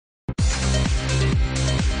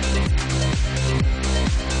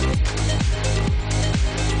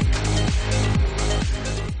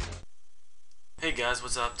guys,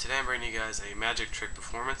 what's up? Today I'm bringing you guys a magic trick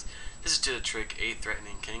performance. This is to the trick 8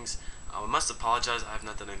 Threatening Kings. I must apologize, I have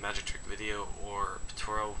not done a magic trick video or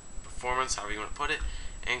tutorial performance, however you want to put it,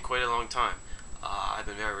 in quite a long time. I've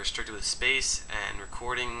been very restricted with space and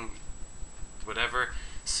recording, whatever,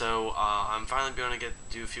 so I'm finally going to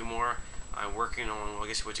do a few more. I'm working on, well, I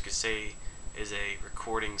guess what you could say is a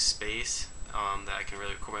recording space that I can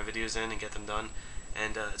really record my videos in and get them done,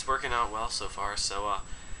 and it's working out well so far. So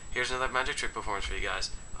here's another magic trick performance for you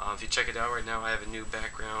guys. If you check it out right now, I have a new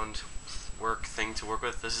background work thing to work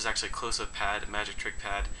with. This is actually a close-up pad, a magic trick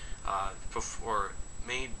pad,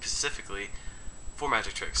 made specifically for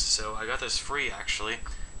magic tricks. So I got this free actually.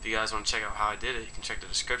 If you guys want to check out how I did it, you can check the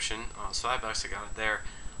description. So $5, I got it there.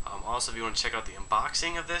 Also, if you want to check out the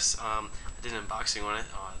unboxing of this, I did an unboxing on it.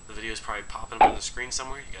 The video is probably popping up on the screen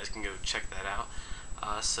somewhere. You guys can go check that out.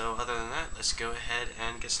 So other than that, let's go ahead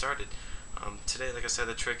and get started. Today, like I said,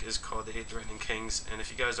 the trick is called the 8 Threatening Kings, and if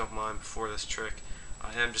you guys don't mind, before this trick,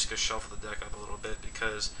 I am just going to shuffle the deck up a little bit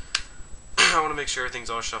because I want to make sure everything's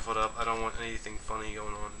all shuffled up. I don't want anything funny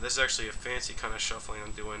going on. This is actually a fancy kind of shuffling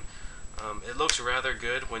I'm doing. It looks rather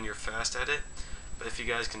good when you're fast at it, but if you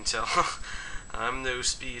guys can tell, I'm no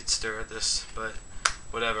speedster at this, but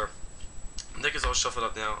whatever. The deck is all shuffled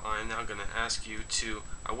up now. I'm now going to ask you to,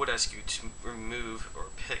 I would ask you to remove or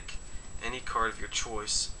pick any card of your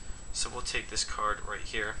choice. So we'll take this card right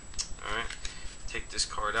here. Alright, take this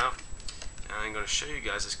card out, and I'm going to show you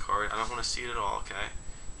guys this card. I don't want to see it at all, okay?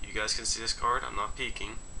 You guys can see this card, I'm not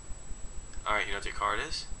peeking. Alright, you know what your card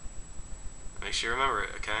is? Make sure you remember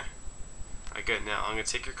it, okay? Alright, good. Now, I'm going to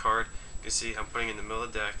take your card. You can see I'm putting it in the middle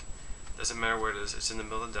of the deck. Doesn't matter where it is, it's in the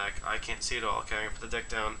middle of the deck. I can't see it all, okay? I'm going to put the deck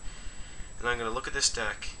down, and I'm going to look at this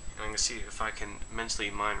deck, and I'm going to see if I can mentally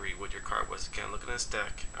mind read what your card was. Okay, I'm looking at this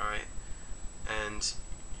deck, alright? And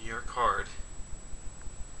your card,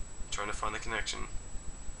 trying to find the connection,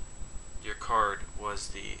 your card was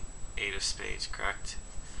the 8 of spades, correct?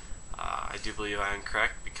 I do believe I am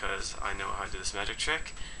correct because I know how to do this magic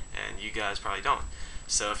trick, and you guys probably don't.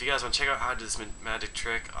 So if you guys want to check out how to do this magic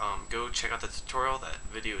trick, go check out the tutorial. That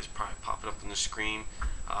video is probably popping up on the screen.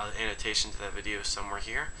 The annotation to that video is somewhere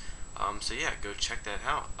here. So yeah, go check that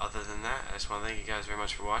out. Other than that, I just want to thank you guys very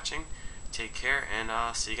much for watching. Take care, and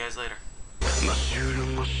see you guys later. My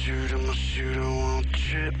shooter won't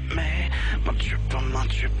trip me. My tripper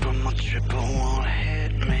won't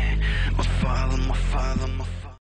hit me. My father